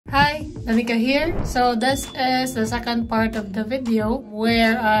Danica here. So this is the second part of the video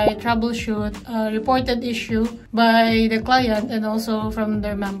where I troubleshoot a reported issue by the client and also from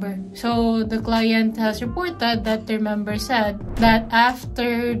their member. So the client has reported that their member said that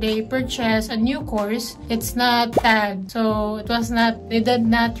after they purchase a new course, it's not tagged. So they did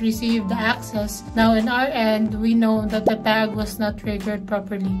not receive the access. Now in our end, we know that the tag was not triggered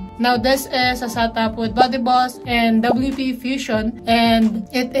properly. Now this is a setup with BodyBoss and wpfusion, and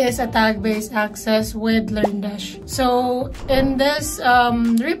it is a tag-based access with LearnDash. So in this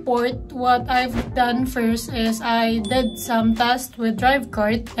report, what I've done first is I did some tests with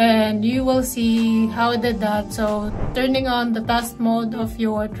DriveCart, and you will see how I did that. So turning on the test mode of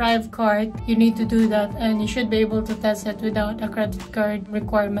your DriveCart, you need to do that, and you should be able to test it without a credit card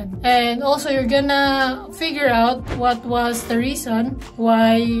requirement. And also you're gonna figure out what was the reason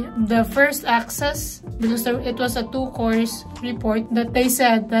why the first access, because it was a 2-course report, that they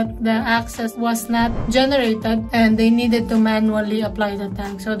said that the access was not generated and they needed to manually apply the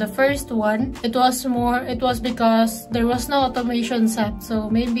tag. So the first one, it was because there was no automation set. So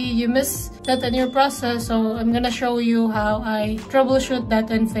maybe you missed that in your process. So I'm gonna show you how I troubleshoot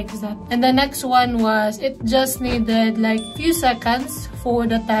that and fix that. And the next one was, it just needed like few seconds for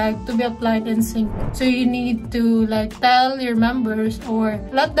the tag to be applied in sync. So you need to like tell your members or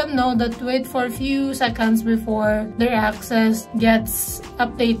let them know that wait for a few seconds before their access gets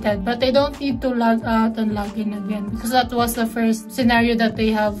updated, but they don't need to log out and log in again, because that was the first scenario that they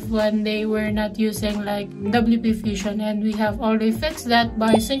have when they were not using like wpfusion, and we have already fixed that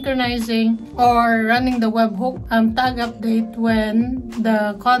by synchronizing or running the webhook tag update when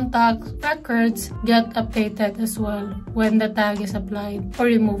the contact records get updated as well when the tag is applied or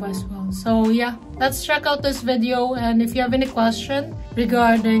removed as well. So yeah, let's check out this video, and if you have any question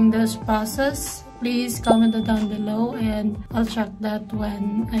regarding this process, please comment it down below and I'll check that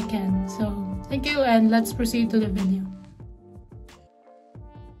when I can. So thank you, and let's proceed to the video.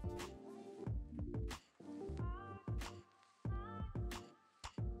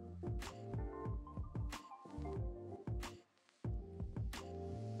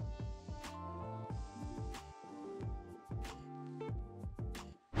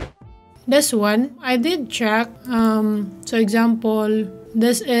 This one, I did check. So example,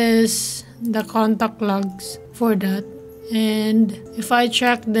 this is the contact logs for that. And if I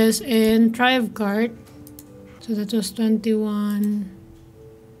check this in DriveCart, so that was 21.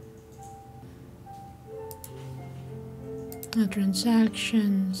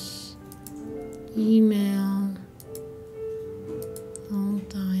 Transactions, email, all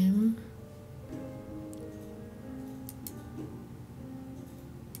time.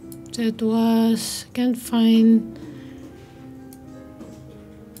 So it was, I can't find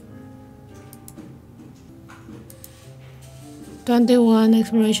 '21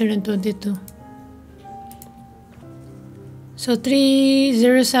 exploration and 22. So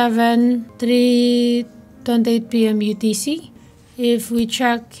 3:07, 3:28 p.m. UTC. If we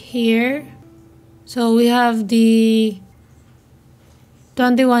check here, so we have the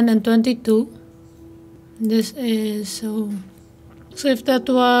 21 and 22. This is so if that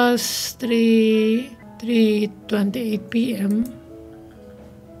was 3:28 p.m.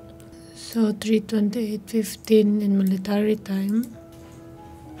 So 3:28:15 in military time.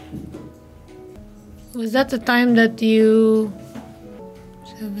 Was that the time that you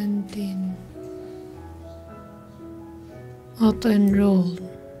 17 auto enrolled?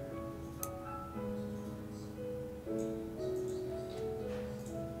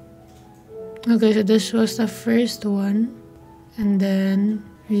 Okay, so this was the first one. And then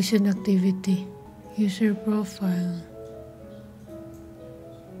recent activity, user profile.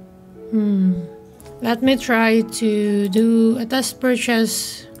 Let me try to do a test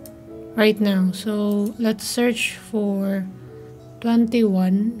purchase right now. So let's search for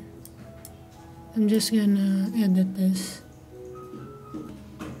 21. I'm just gonna edit this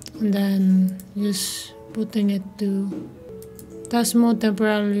and then just putting it to test mode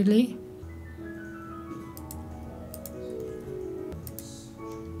temporarily.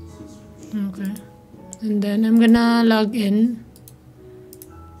 Okay, and then I'm gonna log in.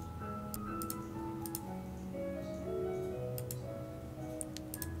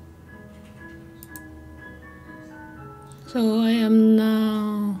 So I am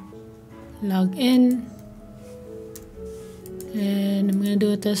now logged in, and I'm gonna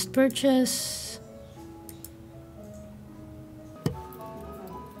do a test purchase.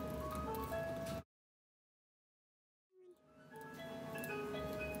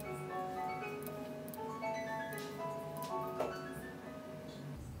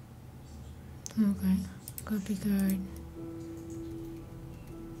 Okay, copy card.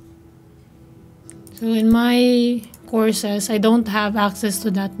 So in my courses, I don't have access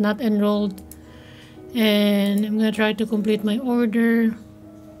to that, not enrolled. And I'm gonna try to complete my order.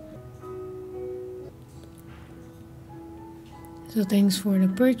 So thanks for the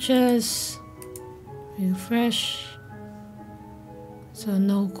purchase. Refresh. So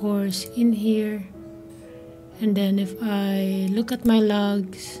no course in here. And then if I look at my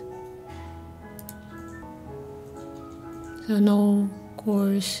logs, so no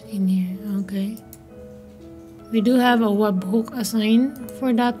course in here. Okay. We do have a webhook assigned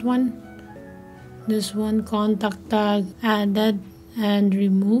for that one. This one, contact tag added and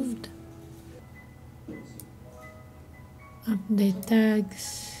removed. Update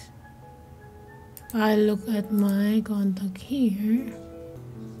tags. I look at my contact here.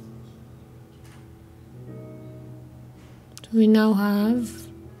 So we now have,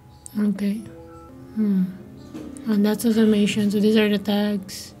 okay. And that's automation. So these are the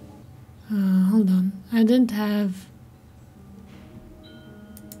tags. Hold on. I didn't have.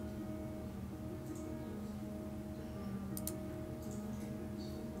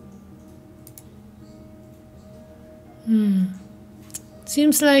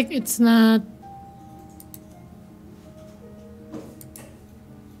 Seems like it's not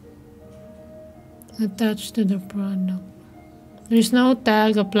attached to the product. There's no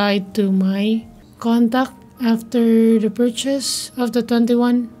tag applied to my contact after the purchase of the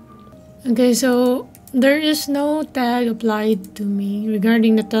 21. Okay, so there is no tag applied to me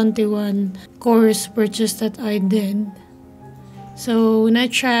regarding the 21 course purchase that I did. So when I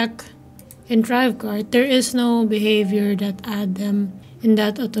check in DriveCart, there is no behavior that add them in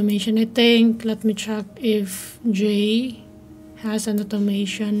that automation. I think, let me check if Jay has an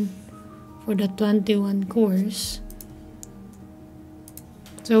automation for the 21 course.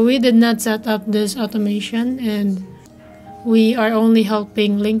 So we did not set up this automation, and we are only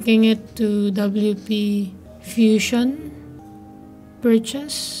helping linking it to wpfusion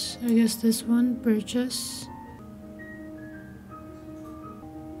purchase. I guess this one, purchase.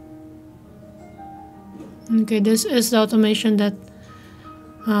 Okay, this is the automation that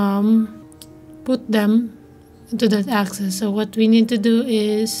put them into that access. So what we need to do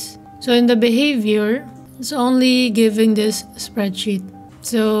is, so in the behavior, it's only giving this spreadsheet.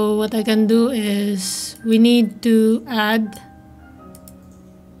 So what I can do is, we need to add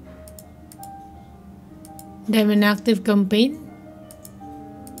them an active campaign.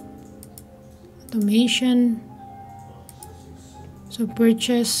 Automation. So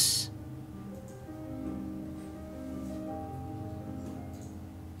purchase.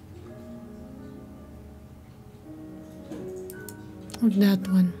 Of that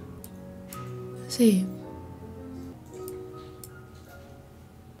one. See.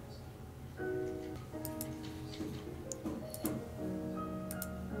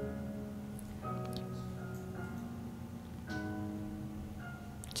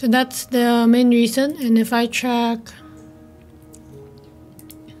 So that's the main reason. And if I track,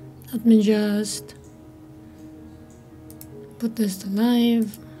 let me just put this to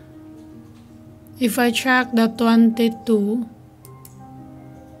live. If I track the 22,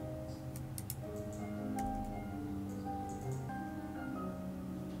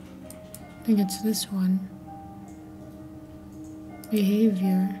 I think it's this one.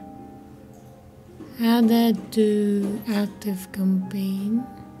 Behavior. Added to active campaign.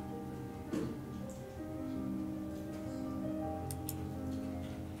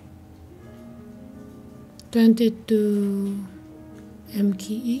 (22)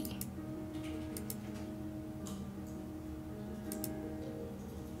 MKE.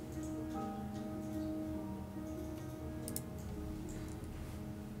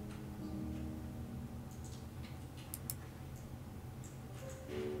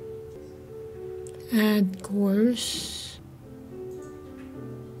 Add course.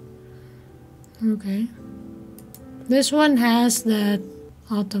 Okay. This one has that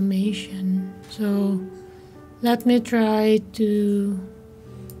automation. So let me try to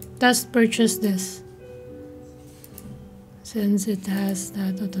test purchase this, since it has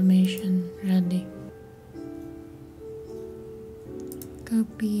that automation ready.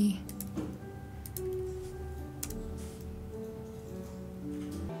 Copy.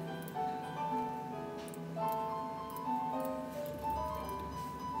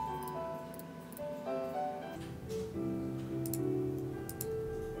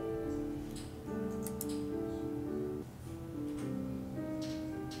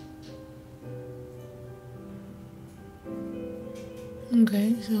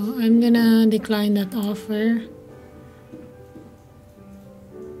 Okay, so I'm gonna decline that offer.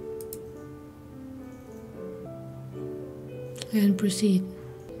 And proceed.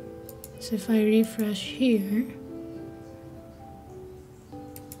 So if I refresh here,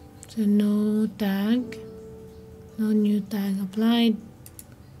 so no tag, no new tag applied.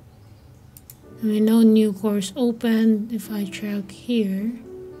 I mean, no new course opened. If I check here,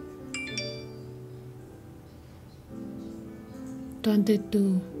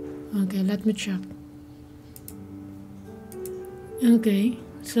 22. Okay, let me check. Okay,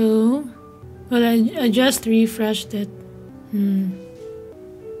 so, well, I just refreshed it.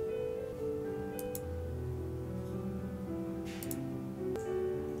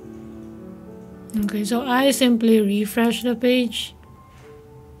 Okay, so I simply refresh the page.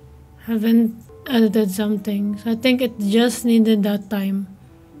 Haven't edited something, so I think it just needed that time.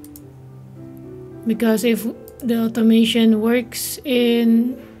 Because if the automation works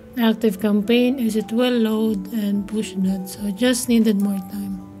in ActiveCampaign, is it will load and push that, so it just needed more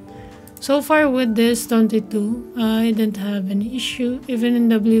time. So far with this 22, I didn't have any issue. Even in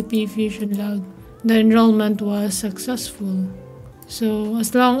wpfusion log, the enrollment was successful. So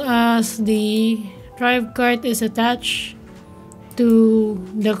as long as the drive cart is attached to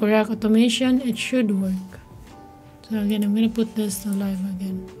the correct automation, it should work. So again, I'm gonna put this to live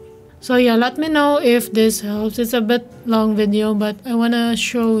again. So yeah, let me know if this helps. It's a bit long video, but I wanna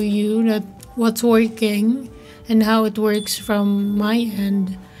show you that what's working and how it works from my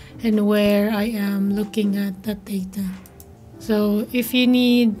end and where I am looking at that data. So if you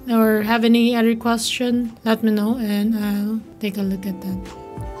need or have any other question, let me know and I'll take a look at that.